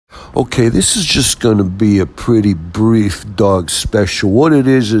Okay, this is just going to be a pretty brief dog special. What it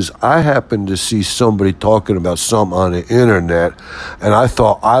is I happened to see somebody talking about something on the internet, and I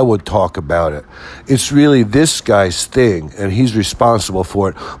thought I would talk about it. It's really this guy's thing, and he's responsible for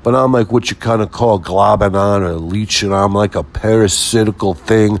it, but I'm like what you kind of call globbing on or leeching on, like a parasitical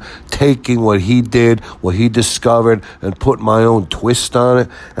thing, taking what he did, what he discovered, and putting my own twist on it,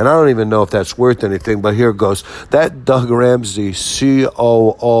 and I don't even know if that's worth anything, but here it goes. That Doug Ramsey,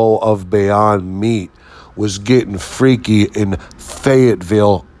 COO of Beyond Meat, was getting freaky in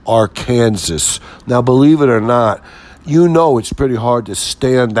Fayetteville, Arkansas. Now, believe it or not, you know it's pretty hard to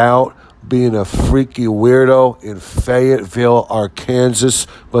stand out being a freaky weirdo in Fayetteville,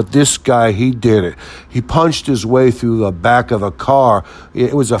 Arkansas, but this guy, he did it. He punched his way through the back of a car.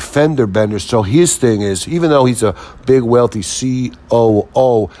 It was a fender bender, so his thing is, even though he's a big, wealthy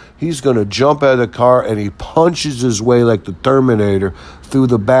COO, he's going to jump out of the car and he punches his way like the Terminator through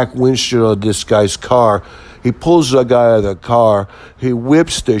the back windshield of this guy's car. He pulls the guy out of the car, he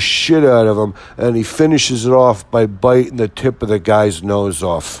whips the shit out of him, and he finishes it off by biting the tip of the guy's nose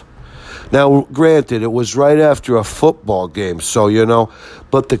off. Now, granted, it was right after a football game, so,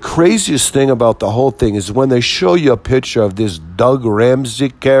 but the craziest thing about the whole thing is when they show you a picture of this Doug Ramsey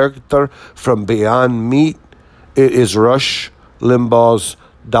character from Beyond Meat, it is Rush Limbaugh's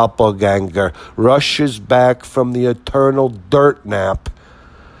doppelganger. Rush is back from the eternal dirt nap,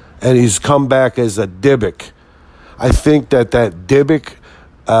 and he's come back as a Dybbuk. I think that Dybbuk,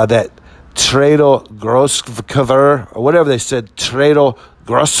 that Tredo Grosscover, or whatever they said, Tredo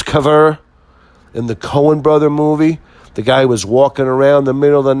Grosscover in the Coen brother movie, the guy was walking around the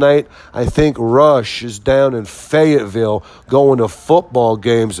middle of the night. I think Rush is down in Fayetteville going to football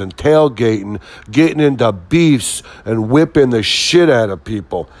games and tailgating, getting into beefs and whipping the shit out of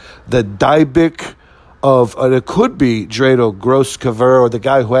people. The Dybbuk of, it could be Dredo Grosscover, or the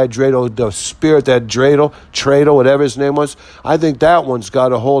guy who had Dredo, the spirit that Tredo, whatever his name was. I think that one's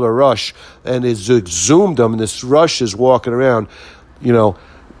got a hold of Rush and is exhumed him, and this Rush is walking around.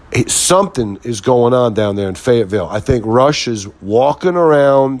 Something is going on down there in Fayetteville. I think Rush is walking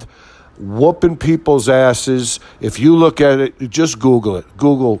around, whooping people's asses. If you look at it, just Google it.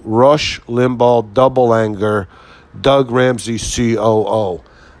 Google Rush Limbaugh double anger, Doug Ramsey COO.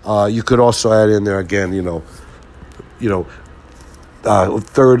 You could also add in there again,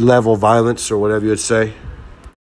 third level violence or whatever you'd say.